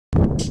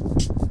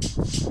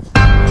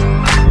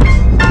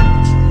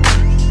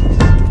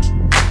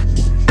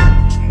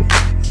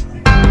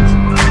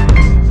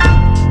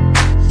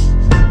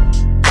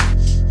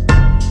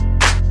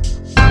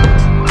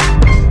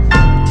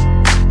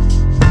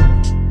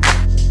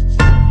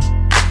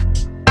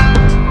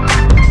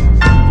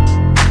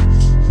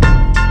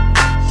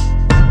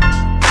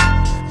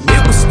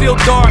Still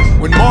dark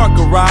when Mark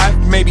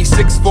arrived, maybe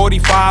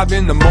 6:45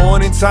 in the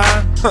morning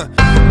time.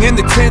 In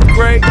the 10th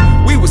grade,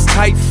 we was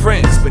tight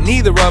friends, but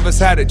neither of us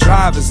had a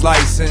driver's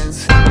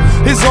license.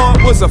 His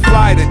aunt was a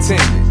flight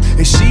attendant,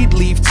 and she'd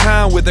leave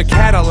town with her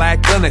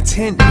Cadillac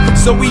unattended.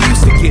 So we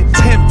used to get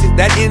tempted,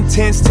 that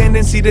intense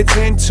tendency to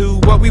tend to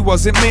what we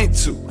wasn't meant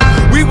to.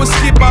 We would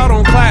skip out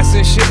on class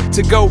and shit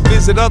to go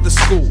visit other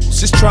schools,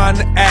 just trying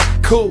to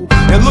act cool.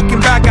 And looking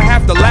back, I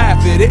have to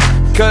laugh at it,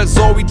 cause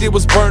all we did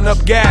was burn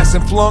up gas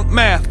and flunk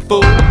math,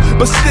 fool.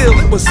 But still,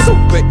 it was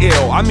super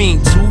ill. I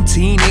mean, 2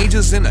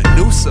 teenagers in a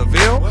new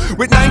Seville,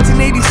 with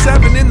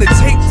 1987 in the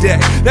tape deck.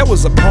 That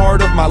was a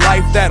part of my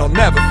life that I'll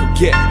never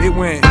forget. It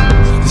went,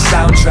 the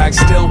soundtrack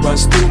still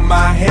runs through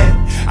my head.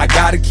 I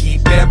gotta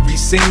keep every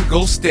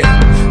single step.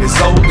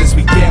 As old as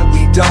we get,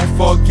 we don't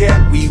forget.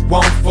 We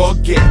won't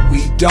forget,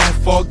 we don't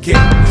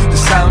forget. The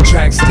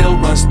soundtrack still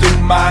runs through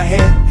my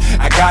head.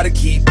 I gotta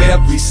keep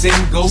every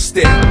single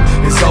step.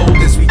 As old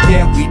as we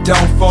get, we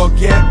don't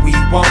forget, we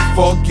won't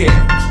forget.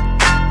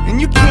 And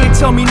you can't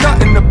tell me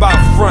nothing about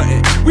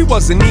frontin'. We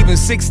wasn't even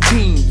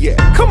 16 yet.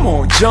 Come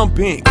on, jump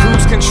in,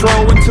 cruise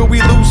control until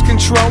we lose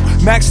control.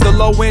 Max the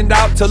low end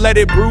out to let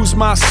it bruise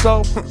my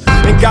soul.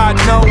 And God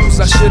knows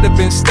I should have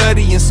been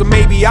studying, so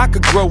maybe I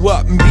could grow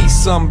up and be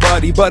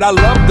somebody. But I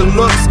love the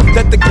looks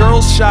that the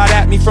girls shot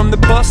at me from the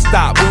bus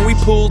stop when we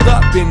pulled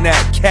up in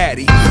that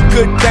caddy.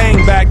 Good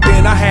thing back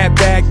then I had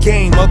bad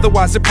game,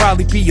 otherwise it'd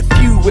probably be a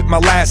few with my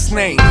last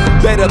name.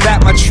 Better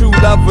that my true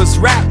love was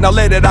rap, now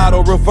let it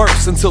auto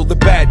reverse until the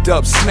bad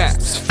dub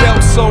snaps.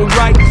 Felt so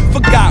right,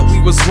 forgot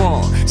we was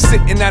wrong.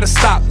 Sitting at a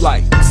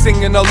stoplight,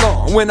 singing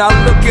along. When I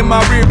look in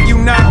my rear view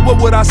now,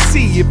 what would I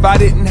see if I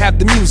didn't have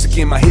the music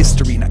in my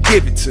history? Now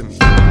give it to me.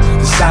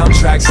 The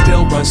soundtrack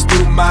still runs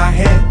through my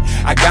head.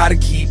 I gotta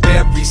keep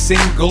every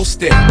single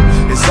step.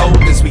 As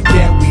old as we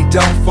get, we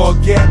don't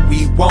forget.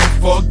 We won't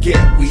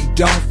forget, we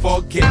don't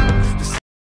forget.